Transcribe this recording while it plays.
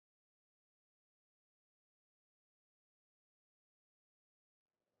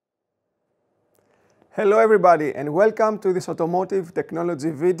Hello everybody and welcome to this automotive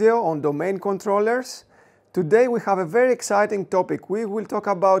technology video on domain controllers. Today we have a very exciting topic. We will talk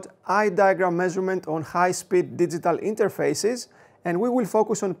about eye diagram measurement on high-speed digital interfaces, and we will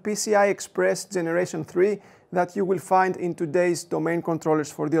focus on PCI Express Generation 3 that you will find in today's domain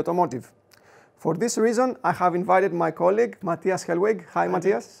controllers for the automotive. For this reason, I have invited my colleague Matthias Hellweg. Hi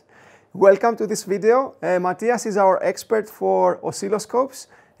Matthias. Welcome to this video. Matthias is our expert for oscilloscopes.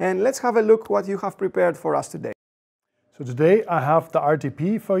 And let's have a look what you have prepared for us today. So today I have the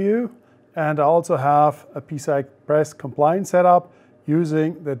RTP for you, and I also have a PCI Express compliance setup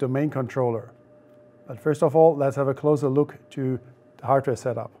using the domain controller. But first of all, let's have a closer look to the hardware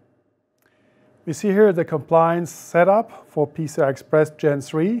setup. We see here the compliance setup for PCI Express Gen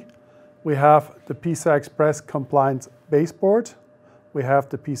 3. We have the PCI Express compliance baseboard. We have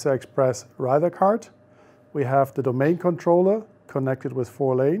the PCI Express rider card. We have the domain controller connected with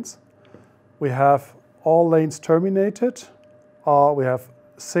 4 lanes. We have all lanes terminated. We have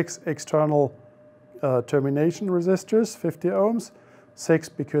 6 external termination resistors, 50 ohms, 6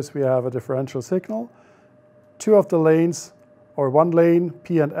 because we have a differential signal. 2 of the lanes, or 1 lane,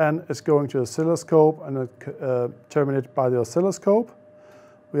 P and N, is going to the oscilloscope and terminated by the oscilloscope.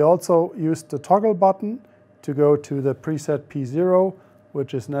 We also used the toggle button to go to the preset P0,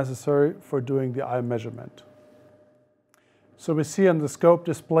 which is necessary for doing the eye measurement. So we see on the scope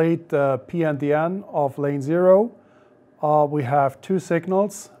displayed the P and the N of lane 0. We have 2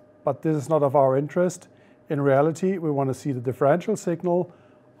 signals, but this is not of our interest. In reality, we want to see the differential signal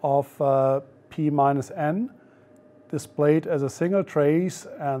of P minus N displayed as a single trace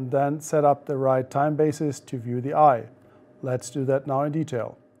and then set up the right time basis to view the eye. Let's do that now in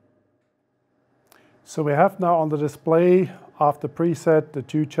detail. So we have now on the display after preset the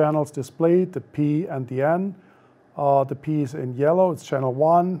 2 channels displayed, the P and the N. The P is in yellow, it's channel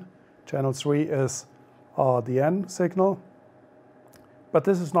 1. Channel 3 is the N signal. But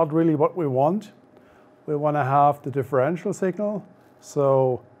this is not really what we want. We want to have the differential signal,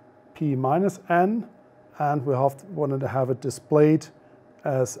 so P minus N, and we wanted to have it displayed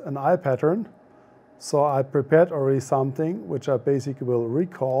as an eye pattern. So I prepared already something which I basically will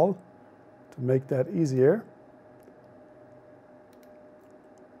recall to make that easier.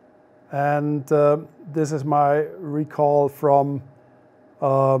 And this is my recall from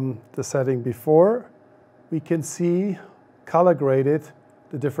the setting before. We can see color graded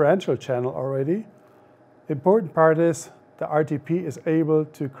the differential channel already. The important part is the RTP is able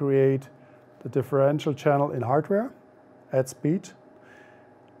to create the differential channel in hardware at speed.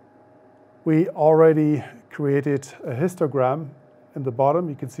 We already created a histogram in the bottom.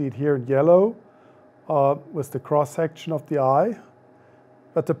 You can see it here in yellow with the cross section of the eye.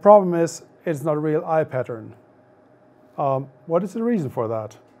 But the problem is, it's not a real eye pattern. What is the reason for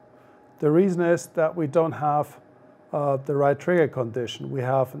that? The reason is that we don't have the right trigger condition. We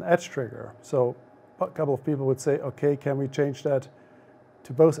have an edge trigger. So a couple of people would say, okay, can we change that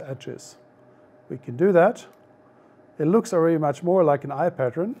to both edges? We can do that. It looks already much more like an eye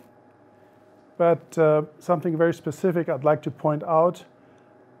pattern. But something very specific I'd like to point out.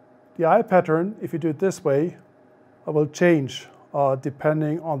 The eye pattern, if you do it this way, will change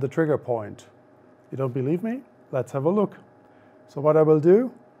depending on the trigger point. You don't believe me? Let's have a look. So what I will do,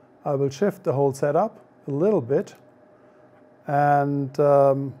 I will shift the whole setup a little bit, and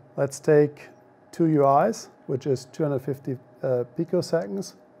let's take 2 UIs, which is 250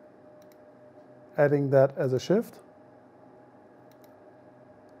 picoseconds, adding that as a shift.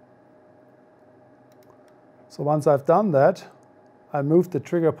 So once I've done that, I move the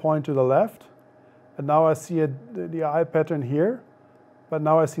trigger point to the left. And now I see the eye pattern here, but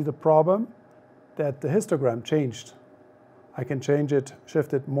now I see the problem that the histogram changed. I can change it,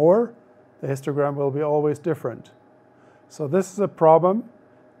 shift it more. The histogram will be always different. So this is a problem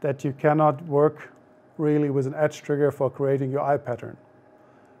that you cannot work really with an edge trigger for creating your eye pattern.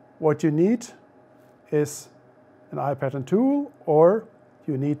 What you need is an eye pattern tool, or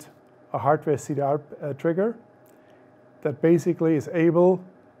you need a hardware CDR trigger that basically is able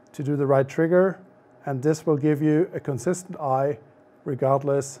to do the right trigger. And this will give you a consistent eye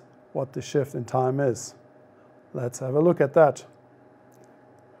regardless what the shift in time is. Let's have a look at that.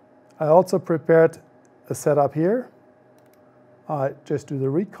 I also prepared a setup here. I just do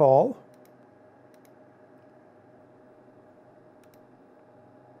the recall.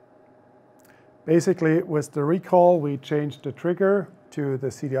 Basically, with the recall, we changed the trigger to the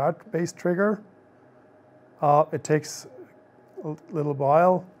CDR-based trigger. It takes a little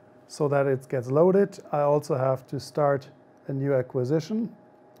while so that it gets loaded. I also have to start a new acquisition.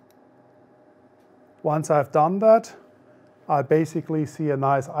 Once I've done that, I basically see a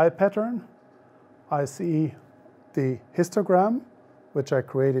nice eye pattern. I see the histogram, which I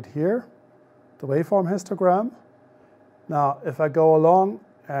created here, the waveform histogram. Now, if I go along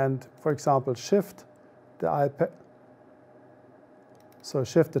and, for example, shift the iPad, so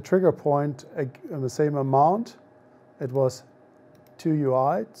shift the trigger point in the same amount, it was 2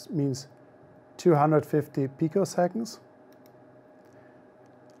 UI, it means 250 picoseconds.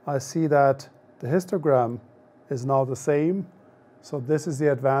 I see that the histogram is now the same, so this is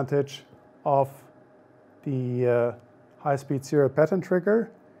the advantage of the high-speed serial pattern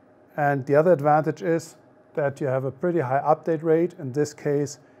trigger. And the other advantage is that you have a pretty high update rate. In this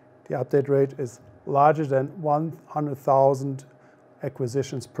case, the update rate is larger than 100,000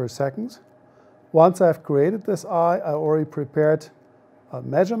 acquisitions per second. Once I've created this eye, I already prepared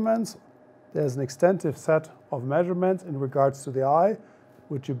measurements. There's an extensive set of measurements in regards to the eye,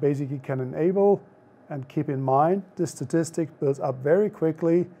 which you basically can enable. And keep in mind, this statistic builds up very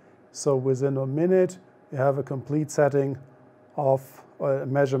quickly. So within a minute, you have a complete setting of a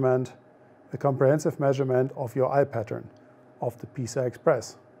measurement, a comprehensive measurement of your eye pattern of the PCI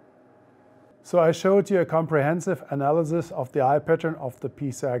Express. So I showed you a comprehensive analysis of the eye pattern of the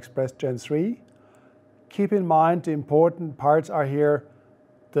PCI Express Gen 3. Keep in mind the important parts are here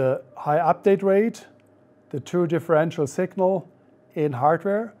the high update rate, the true differential signal in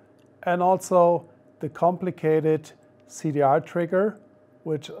hardware, and also the complicated CDR trigger,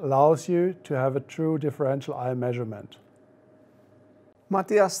 which allows you to have a true differential eye measurement.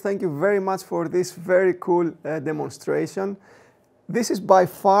 Matthias, thank you very much for this very cool demonstration. This is by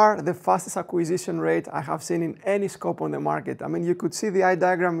far the fastest acquisition rate I have seen in any scope on the market. I mean, you could see the eye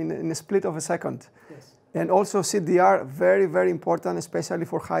diagram in a split of a second. Yes. And also CDR, very, very important, especially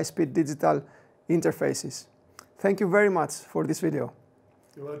for high-speed digital interfaces. Thank you very much for this video.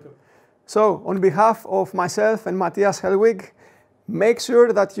 You're welcome. So, on behalf of myself and Matthias Hellwig, make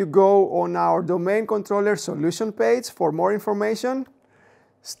sure that you go on our domain controller solution page for more information.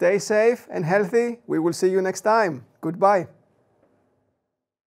 Stay safe and healthy. We will see you next time. Goodbye.